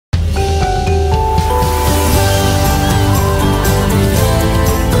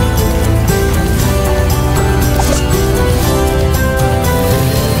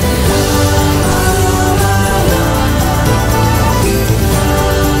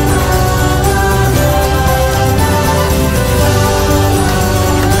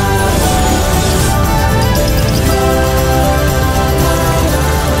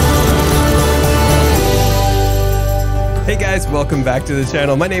welcome back to the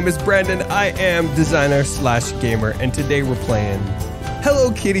channel. My name is Brandon. I am DesignerSlashGamer, and today we're playing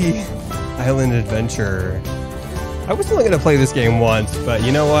Hello Kitty Island Adventure. I was only going to play this game once, but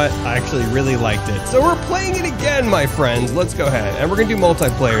you know what? I actually really liked it. So we're playing it again, my friends. Let's go ahead. And we're going to do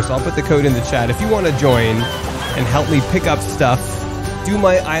multiplayer, so I'll put the code in the chat. If you want to join and help me pick up stuff, do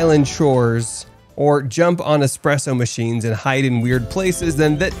my island chores, or jump on espresso machines and hide in weird places,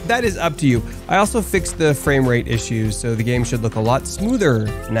 then that is up to you. I also fixed the frame rate issues, so the game should look a lot smoother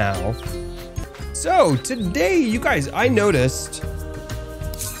now. So today, you guys, I noticed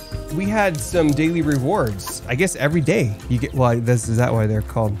we had some daily rewards. I guess every day you get, well, is that why they're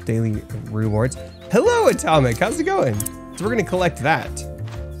called daily rewards? Hello, Atomic, how's it going? So we're gonna collect that.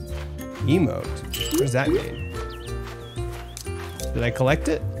 Emote, what does that mean? Did I collect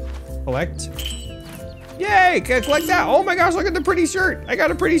it? Collect. Yay, can I collect that? Oh my gosh, look at the pretty shirt. I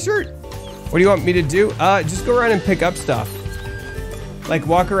got a pretty shirt. What do you want me to do? Just go around and pick up stuff. Like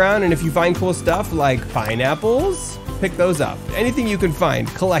walk around, and if you find cool stuff like pineapples, pick those up. Anything you can find,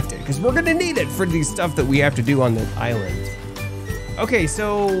 collect it, because we're gonna need it for the stuff that we have to do on the island. Okay,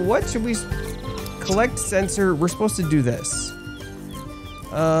 so what should we collect? Sensor, we're supposed to do this.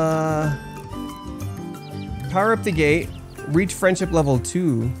 Power up the gate, reach friendship level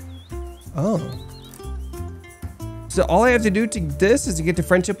 2. Oh. So all I have to do to this is to get to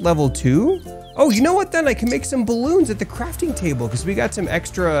friendship level 2? Oh, you know what then? I can make some balloons at the crafting table because we got some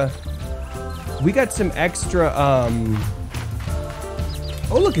extra,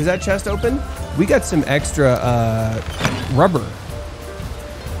 oh look, is that chest open? We got some extra rubber.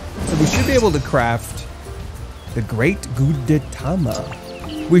 So we should be able to craft the Great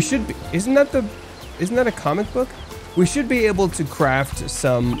Gudetama. We should be, isn't that a comic book? We should be able to craft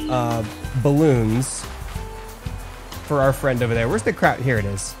some balloons for our friend over there. Where's the craft? Here it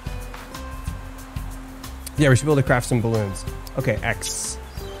is. Yeah, we should be able to craft some balloons. Okay, X.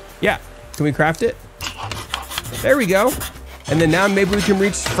 Yeah, can we craft it? There we go. And then now maybe we can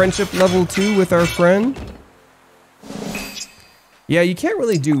reach friendship level 2 with our friend. Yeah, you can't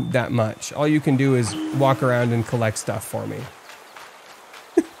really do that much. All you can do is walk around and collect stuff for me.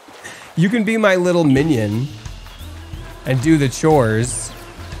 You can be my little minion and do the chores,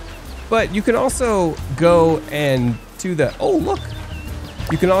 but you can also go and to the, oh look,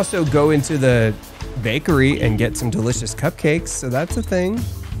 you can also go into the bakery and get some delicious cupcakes. So that's a thing,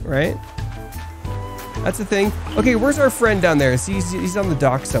 right? That's a thing. Okay, where's our friend down there? See, he's on the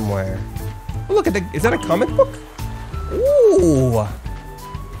dock somewhere. Oh, look at the, is that a comic book? Ooh,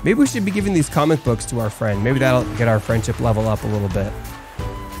 maybe we should be giving these comic books to our friend. Maybe that'll get our friendship level up a little bit.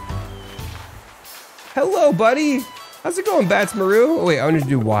 Hello, buddy. How's it going, Bats Maru? Oh wait, I wanted to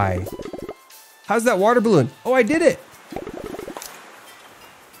do Y. How's that water balloon? Oh, I did it.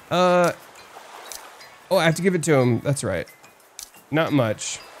 Oh, I have to give it to him. That's right. Not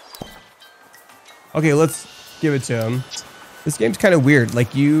much. Okay, let's give it to him. This game's kind of weird.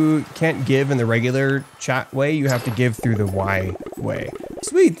 Like, you can't give in the regular chat way. You have to give through the Y way.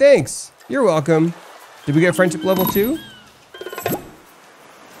 Sweet, thanks. You're welcome. Did we get friendship level 2?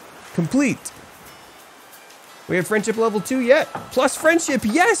 Complete. We have friendship level 2 yet. Plus friendship.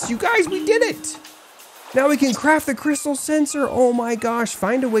 Yes, you guys, we did it. Now we can craft the crystal sensor. Oh my gosh.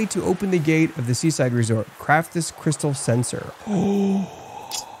 Find a way to open the gate of the seaside resort. Craft this crystal sensor.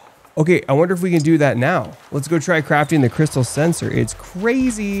 Okay, I wonder if we can do that now. Let's go try crafting the crystal sensor. It's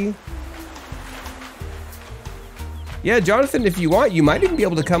crazy. Yeah, Jonathan, if you want, you might even be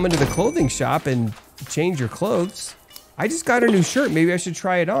able to come into the clothing shop and change your clothes. I just got a new shirt. Maybe I should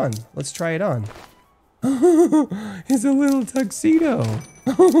try it on. Let's try it on. It's a little tuxedo.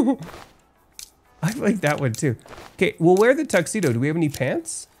 I like that one too. Okay, we'll wear the tuxedo. Do we have any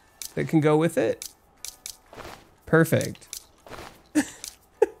pants that can go with it? Perfect.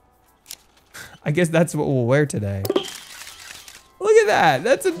 I guess that's what we'll wear today. Look at that.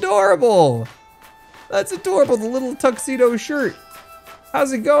 That's adorable. That's adorable. The little tuxedo shirt.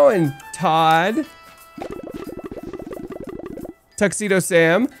 How's it going, Todd? Tuxedo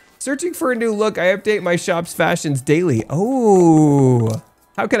Sam. Searching for a new look. I update my shop's fashions daily. Oh,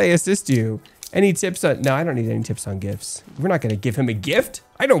 how can I assist you? Any tips on, no, I don't need any tips on gifts. We're not gonna give him a gift.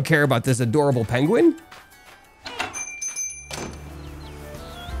 I don't care about this adorable penguin.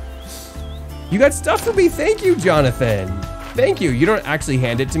 You got stuff for me? Thank you, Jonathan. Thank you. You don't actually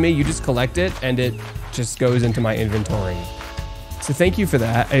hand it to me. You just collect it and it just goes into my inventory. So thank you for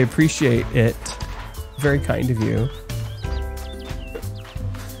that. I appreciate it. Very kind of you.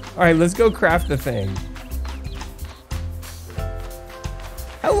 All right, let's go craft the thing.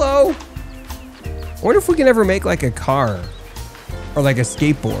 Hello. I wonder if we can ever make like a car or like a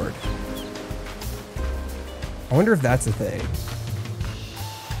skateboard. I wonder if that's a thing.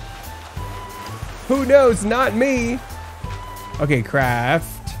 Who knows? Not me. Okay,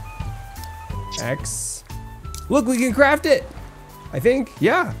 craft. X. Look, we can craft it. I think,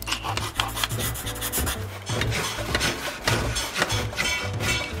 yeah.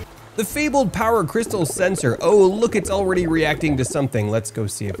 The fabled power crystal sensor. Oh, look, it's already reacting to something. Let's go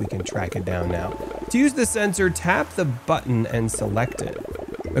see if we can track it down now. To use the sensor, tap the button and select it.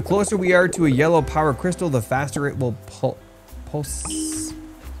 The closer we are to a yellow power crystal, the faster it will pulse.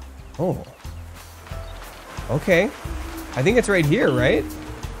 Oh. Okay. I think it's right here, right?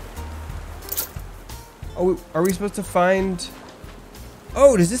 Oh, are we supposed to find...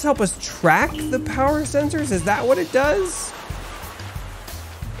 Oh, does this help us track the power sensors? Is that what it does?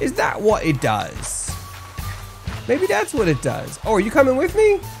 Is that what it does? Maybe that's what it does. Oh, are you coming with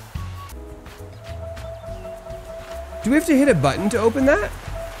me? Do we have to hit a button to open that?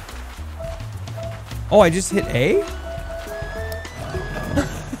 Oh, I just hit A?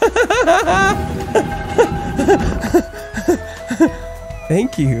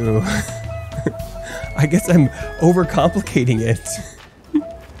 Thank you. I guess I'm overcomplicating it.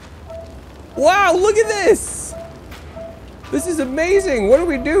 Wow, look at this! This is amazing. What do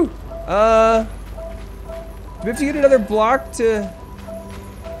we do? Do we have to get another block to...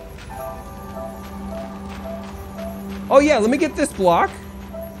 Oh yeah, let me get this block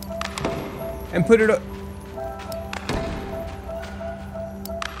and put it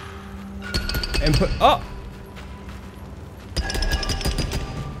and put, oh!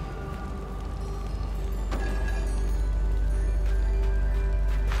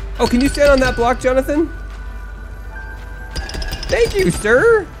 Oh, can you stand on that block, Jonathan? Thank you,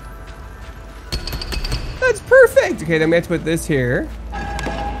 sir. That's perfect. Okay, then we have to put this here.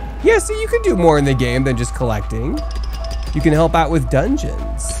 Yeah, see, you can do more in the game than just collecting. You can help out with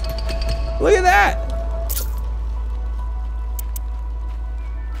dungeons. Look at that.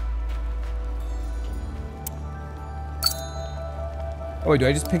 Oh, wait, do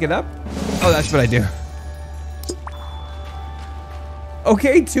I just pick it up? Oh, that's what I do.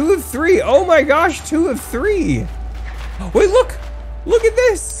 Okay, 2 of 3. Oh my gosh, 2 of 3. Wait, look. Look at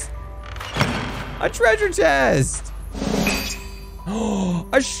this. A treasure chest. Oh,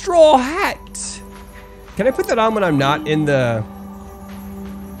 a straw hat. Can I put that on when I'm not in the...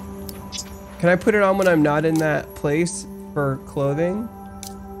 Can I put it on when I'm not in that place for clothing?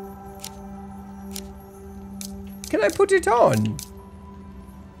 Can I put it on?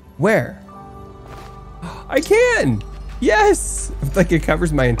 Where? I can. Yes. Like it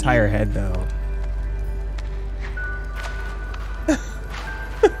covers my entire head though.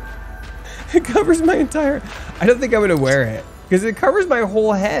 It covers my entire... I don't think I'm gonna wear it because it covers my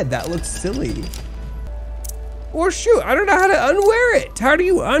whole head. That looks silly. Or shoot, I don't know how to unwear it. How do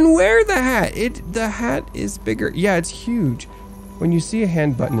you unwear the hat? The hat is bigger. Yeah, it's huge. When you see a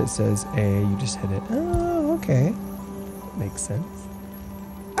hand button, it says A, you just hit it. Oh, okay. That makes sense.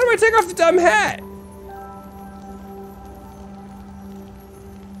 How do I take off the dumb hat?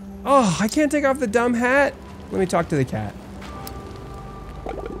 Oh, I can't take off the dumb hat. Let me talk to the cat.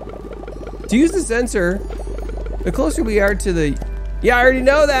 To use the sensor, the closer we are to the... Yeah, I already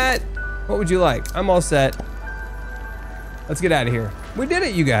know that. What would you like? I'm all set. Let's get out of here. We did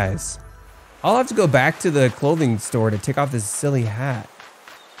it, you guys. I'll have to go back to the clothing store to take off this silly hat.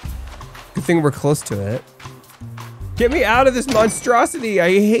 Good thing we're close to it. Get me out of this monstrosity. I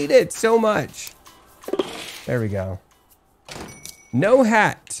hate it so much. There we go. No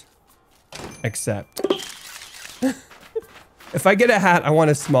hat. Except. If I get a hat, I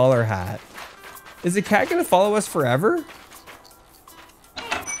want a smaller hat. Is the cat gonna follow us forever?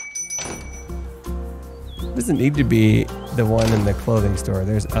 Doesn't need to be the one in the clothing store.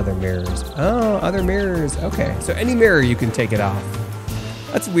 There's other mirrors. Oh, other mirrors. Okay, so any mirror you can take it off.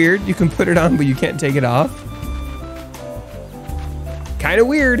 That's weird. You can put it on, but you can't take it off. Kind of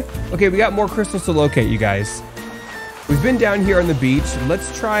weird. Okay, we got more crystals to locate, you guys. We've been down here on the beach.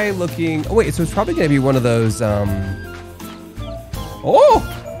 Let's try looking. Oh wait, so it's probably gonna be one of those.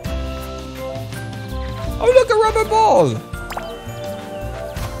 Oh! Oh look, a rubber ball.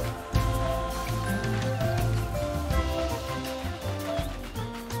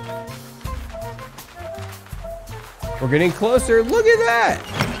 We're getting closer. Look at that.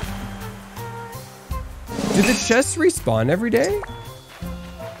 Do the chests respawn every day?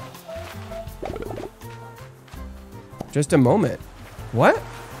 Just a moment. What?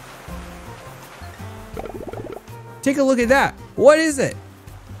 Take a look at that. What is it?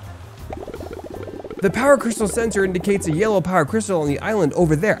 The power crystal sensor indicates a yellow power crystal on the island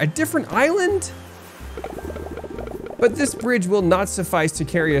over there. A different island? But this bridge will not suffice to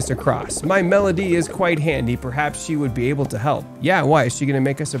carry us across. My Melody is quite handy. Perhaps she would be able to help. Yeah, why? Is she gonna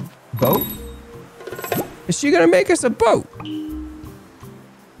make us a boat? Is she gonna make us a boat?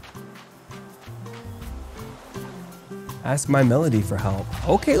 Ask my Melody for help.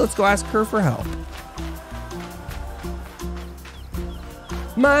 Okay, let's go ask her for help.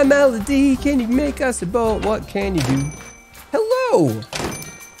 My Melody, can you make us a boat? What can you do? Hello!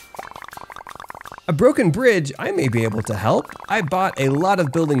 A broken bridge, I may be able to help. I bought a lot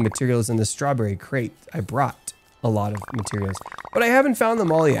of building materials in the strawberry crate. I brought a lot of materials, but I haven't found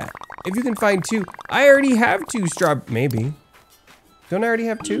them all yet. If you can find 2, I already have 2 maybe. Don't I already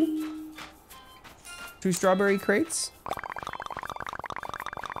have 2? 2 strawberry crates?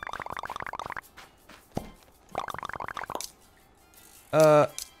 Can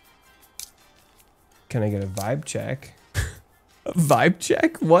I get a vibe check? A vibe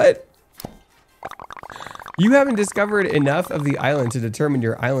check? What? You haven't discovered enough of the island to determine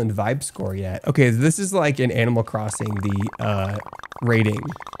your island vibe score yet. Okay, this is like in Animal Crossing, the rating,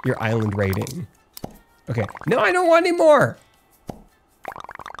 your island rating. Okay, no, I don't want any more.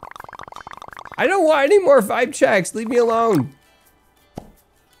 I don't want any more vibe checks, leave me alone.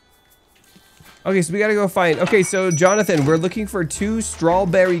 Okay, so we gotta go find, okay, so Jonathan, we're looking for 2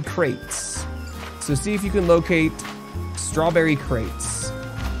 strawberry crates. So see if you can locate strawberry crates.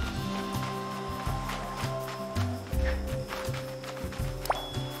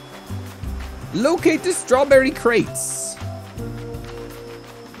 Locate the strawberry crates.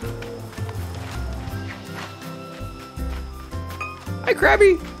 Hi,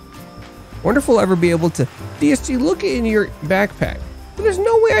 Krabby. Wonder if we'll ever be able to... DSG, look in your backpack. There's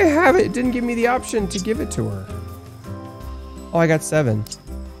no way I have it. It didn't give me the option to give it to her. Oh, I got 7.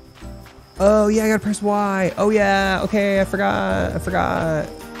 Oh, yeah, I gotta press Y. Oh, yeah. Okay, I forgot.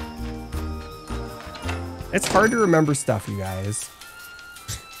 It's hard to remember stuff, you guys.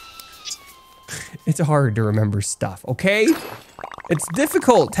 It's hard to remember stuff, okay? It's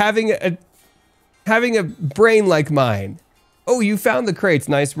difficult having a brain like mine. Oh, you found the crates,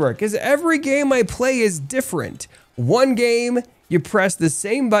 nice work. Because every game I play is different. One game, you press the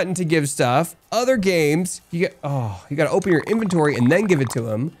same button to give stuff. Other games, you gotta open your inventory and then give it to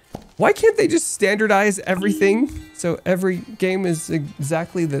them. Why can't they just standardize everything so every game is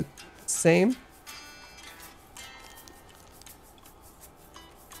exactly the same?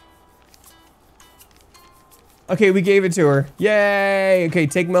 Okay, we gave it to her. Yay! Okay,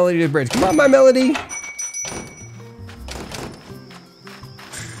 take Melody to the bridge. Come on, my Melody!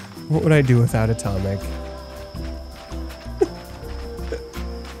 What would I do without Atomic?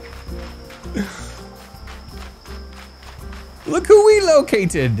 Look who we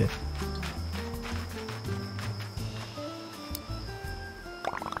located!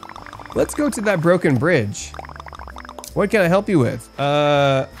 Let's go to that broken bridge. What can I help you with?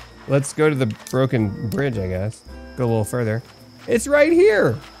 Let's go to the broken bridge, I guess. Go a little further. It's right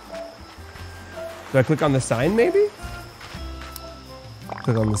here. Do I click on the sign, maybe?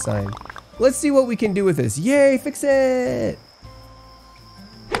 Click on the sign. Let's see what we can do with this. Yay, fix it.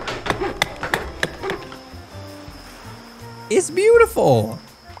 It's beautiful.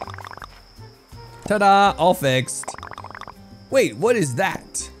 Ta-da, all fixed. Wait, what is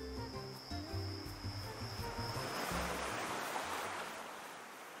that?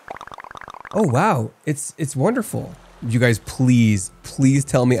 Oh, wow, it's wonderful. You guys, please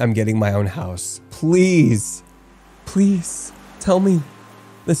tell me I'm getting my own house. Please tell me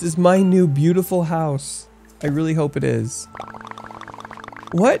this is my new beautiful house. I really hope it is.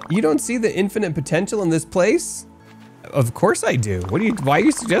 What? You don't see the infinite potential in this place? Of course I do. Why are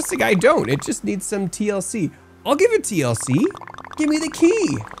you suggesting I don't? It just needs some TLC. I'll give it TLC. Give me the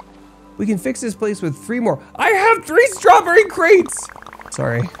key. We can fix this place with 3 more. I have 3 strawberry crates.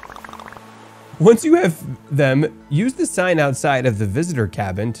 Sorry. Once you have them, use the sign outside of the visitor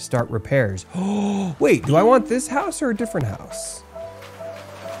cabin to start repairs. Oh, wait, do I want this house or a different house?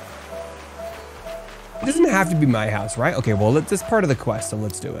 It doesn't have to be my house, right? Okay, well, that's part of the quest, so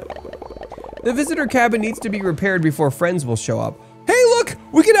let's do it. The visitor cabin needs to be repaired before friends will show up. Hey, look,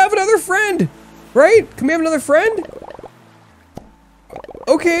 we can have another friend, right? Can we have another friend?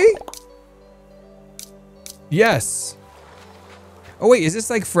 Okay. Yes. Oh wait, is this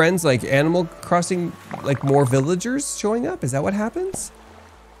like friends, like Animal Crossing, like more villagers showing up? Is that what happens?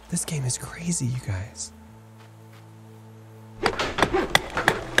 This game is crazy, you guys.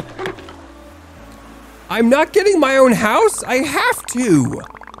 I'm not getting my own house. I have to.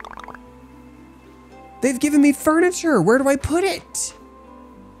 They've given me furniture. Where do I put it?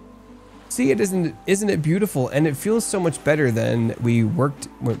 See, isn't it beautiful? And it feels so much better than because we worked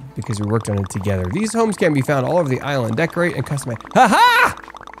on it together. These homes can be found all over the island. Decorate and customize. Ha-ha!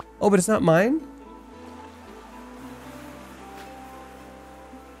 Oh, but it's not mine?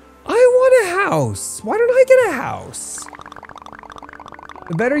 I want a house. Why don't I get a house?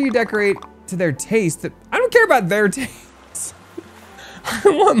 The better you decorate to their taste, I don't care about their taste. I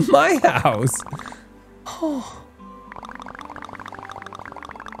want my house. Oh.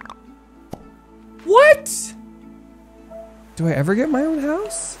 What? Do I ever get my own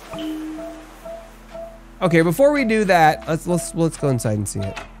house? Okay, before we do that, let's go inside and see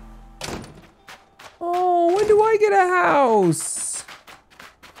it. Oh, when do I get a house?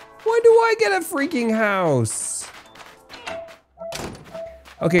 When do I get a freaking house?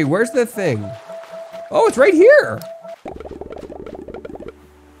 Okay, where's the thing? Oh, it's right here.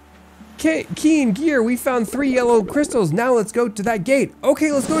 Key and gear, we found 3 yellow crystals. Now let's go to that gate.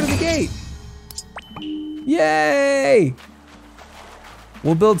 Okay, let's go to the gate. Yay!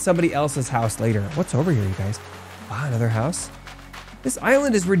 We'll build somebody else's house later. What's over here, you guys? Wow, another house. This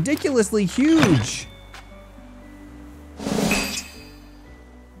island is ridiculously huge.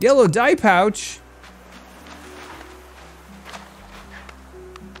 Yellow dye pouch.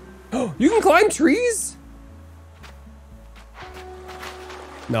 Oh, you can climb trees?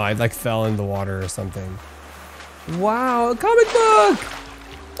 No, I like fell in the water or something. Wow, a comic book!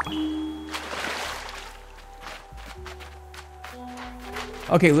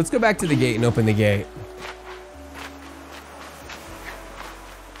 Okay, let's go back to the gate and open the gate.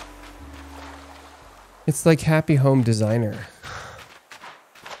 It's like Happy Home Designer.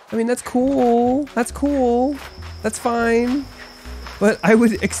 I mean, that's cool. That's cool. That's fine. But I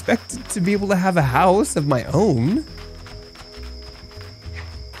would expect to be able to have a house of my own.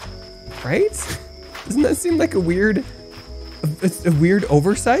 Right? Doesn't that seem like a weird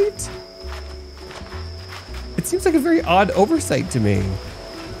oversight? It seems like a very odd oversight to me.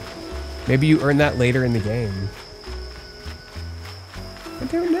 Maybe you earn that later in the game. I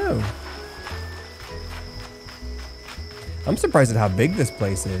don't know. I'm surprised at how big this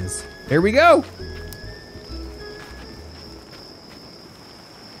place is. Here we go.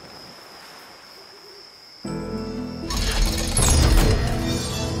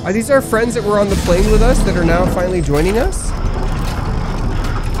 Are these our friends that were on the plane with us that are now finally joining us?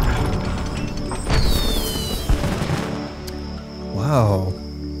 Wow.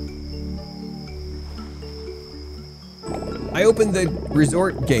 I opened the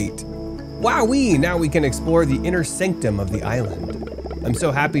resort gate. Wowee! Now we can explore the inner sanctum of the island. I'm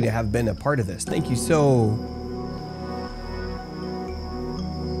so happy to have been a part of this. Thank you so...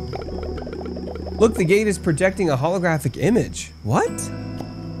 Look, the gate is projecting a holographic image. What?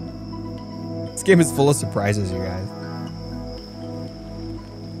 This game is full of surprises, you guys.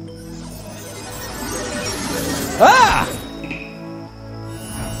 Ah!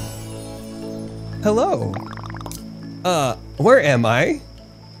 Hello. Where am I?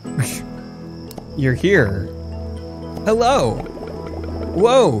 You're here. Hello.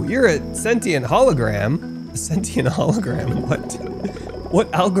 Whoa, you're a sentient hologram. A sentient hologram, what?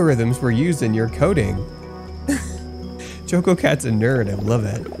 What algorithms were used in your coding? Chococat's a nerd, I love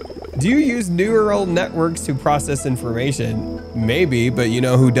it. Do you use neural networks to process information? Maybe, but you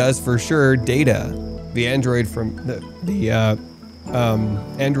know who does for sure? Data. The android from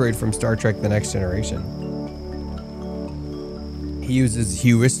android from Star Trek: The Next Generation. He uses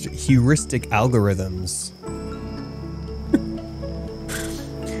heuristic algorithms.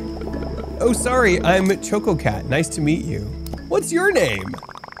 Oh, sorry, I'm Chococat. Nice to meet you. What's your name?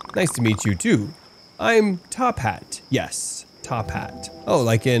 Nice to meet you too. I'm Top Hat. Yes, Top Hat. Oh,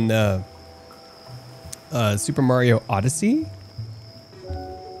 like in Super Mario Odyssey?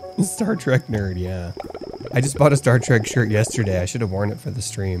 Star Trek nerd, yeah. I just bought a Star Trek shirt yesterday. I should have worn it for the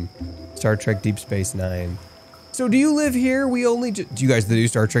stream. Star Trek Deep Space Nine. So do you live here? We only do you guys, the new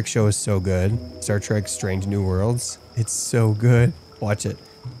Star Trek show is so good. Star Trek Strange New Worlds. It's so good. Watch it.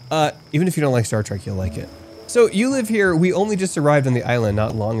 Even if you don't like Star Trek, you'll like it. So you live here. We only just arrived on the island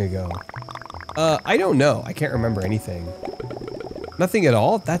not long ago. I don't know. I can't remember anything. Nothing at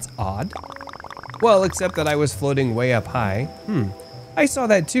all? That's odd. Well, except that I was floating way up high. I saw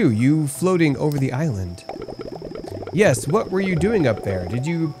that too. You floating over the island. Yes, what were you doing up there? Did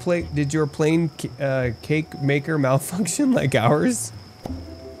your plane cake maker malfunction like ours?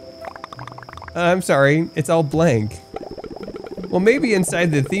 I'm sorry, it's all blank. Well, maybe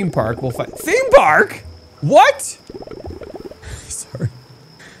inside the theme park we'll find— Theme park? What? Sorry.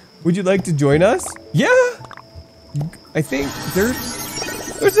 Would you like to join us? Yeah. I think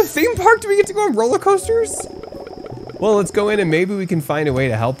there's a theme park. Do we get to go on roller coasters? Well, let's go in and maybe we can find a way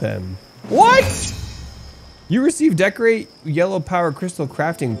to help him. What? You receive decorate yellow power crystal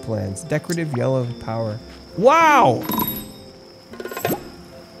crafting plans. Decorative yellow power. Wow!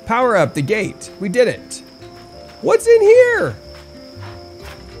 Power up the gate. We did it. What's in here?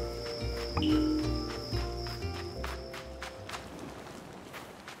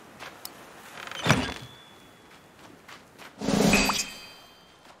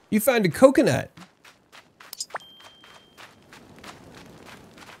 You found a coconut.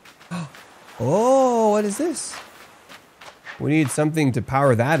 Oh, what is this? We need something to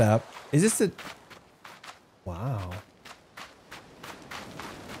power that up. Is this a... Wow.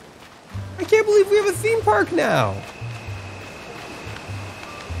 I can't believe we have a theme park now.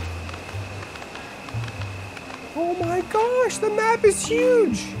 Oh my gosh, the map is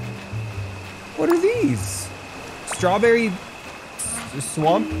huge. What are these? Strawberry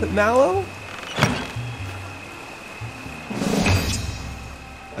swamp mallow?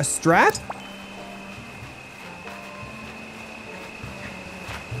 A strap?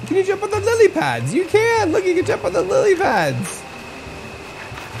 Can you jump on the lily pads? You can! Look, you can jump on the lily pads!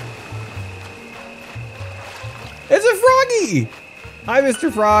 It's a froggy! Hi,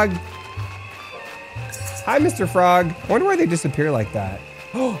 Mr. Frog. Hi, Mr. Frog. I wonder why they disappear like that.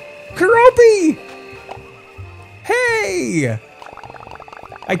 Oh, Keroppi! Hey!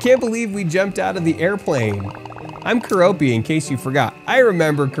 I can't believe we jumped out of the airplane. I'm Keroppi, in case you forgot. I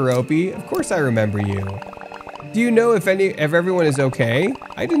remember Keroppi. Of course I remember you. Do you know if everyone is okay?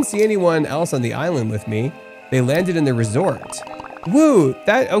 I didn't see anyone else on the island with me. They landed in the resort. Woo,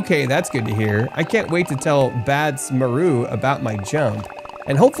 okay, that's good to hear. I can't wait to tell Bad Smaru about my jump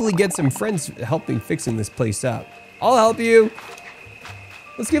and hopefully get some friends helping fixing this place up. I'll help you.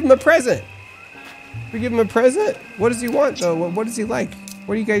 Let's give him a present. We give him a present? What does he want though? What does he like?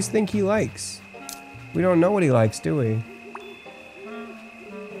 What do you guys think he likes? We don't know what he likes, do we?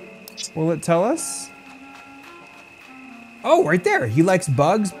 Will it tell us? Oh, right there. He likes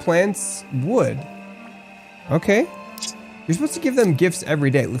bugs, plants, wood. Okay. You're supposed to give them gifts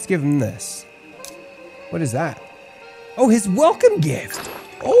every day. Let's give him this. What is that? Oh, his welcome gift.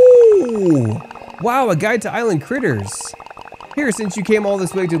 Oh, wow. A guide to island critters. Here, since you came all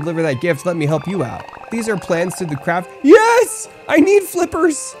this way to deliver that gift, let me help you out. These are plans to the craft. Yes, I need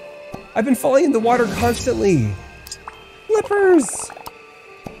flippers. I've been falling in the water constantly. Flippers.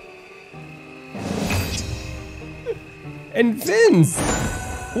 And fins!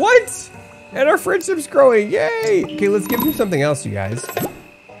 What? And our friendship's growing, yay! Okay, let's give him something else, you guys.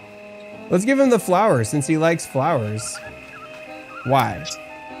 Let's give him the flowers, since he likes flowers. Why?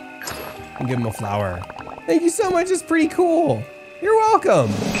 And give him a flower. Thank you so much, it's pretty cool. You're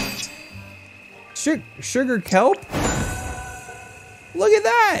welcome. Sugar kelp? Look at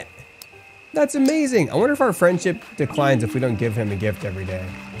that! That's amazing. I wonder if our friendship declines if we don't give him a gift every day.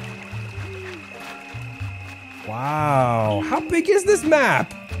 Wow, how big is this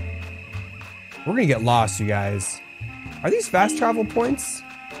map? We're gonna get lost, you guys. Are these fast travel points?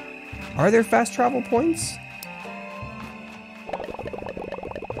 Are there fast travel points?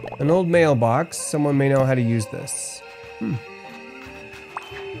 An old mailbox. Someone may know how to use this. I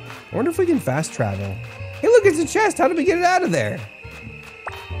wonder if we can fast travel. Hey, look, it's a chest. How did we get it out of there?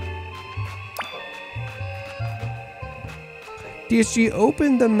 DSG,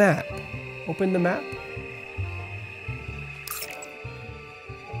 open the map. Open the map.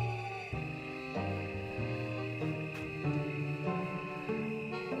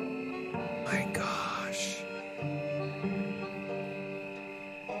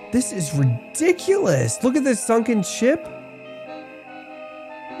 This is ridiculous. Look at this sunken ship.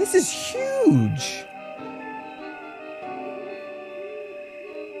 This is huge.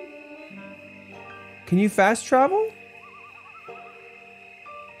 Can you fast travel?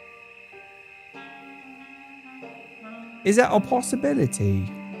 Is that a possibility?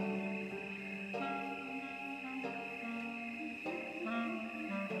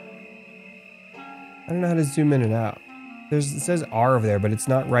 I don't know how to zoom in and out. It says R over there, but it's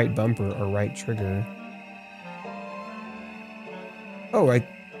not right bumper or right trigger. Oh, right.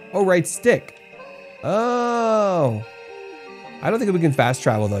 Oh, right stick. Oh. I don't think we can fast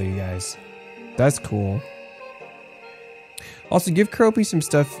travel though, you guys. That's cool. Also, give Keroppi some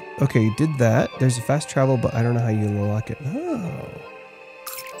stuff. Okay, did that. There's a fast travel, but I don't know how you unlock it. Oh.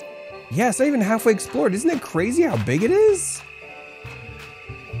 Yeah, it's not even halfway explored. Isn't it crazy how big it is?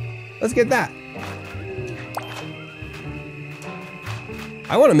 Let's get that.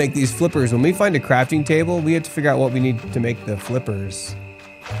 I want to make these flippers. When we find a crafting table, we have to figure out what we need to make the flippers.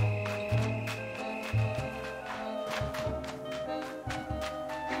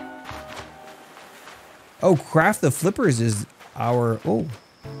 Oh, craft the flippers is our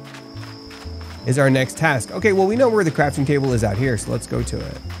next task. Okay, well, we know where the crafting table is out here, so let's go to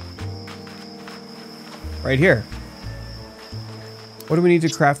it. Right here. What do we need to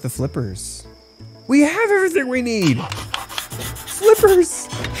craft the flippers? We have everything we need. Flippers!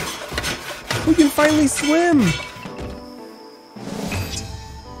 We can finally swim!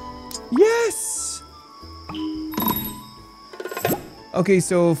 Yes! Okay,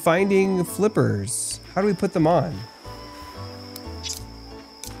 so finding flippers. How do we put them on?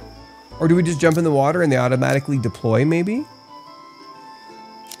 Or do we just jump in the water and they automatically deploy, maybe?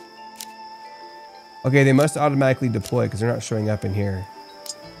 Okay, they must automatically deploy because they're not showing up in here.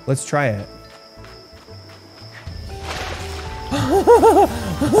 Let's try it.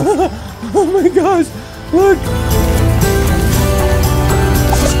 Oh my gosh, look!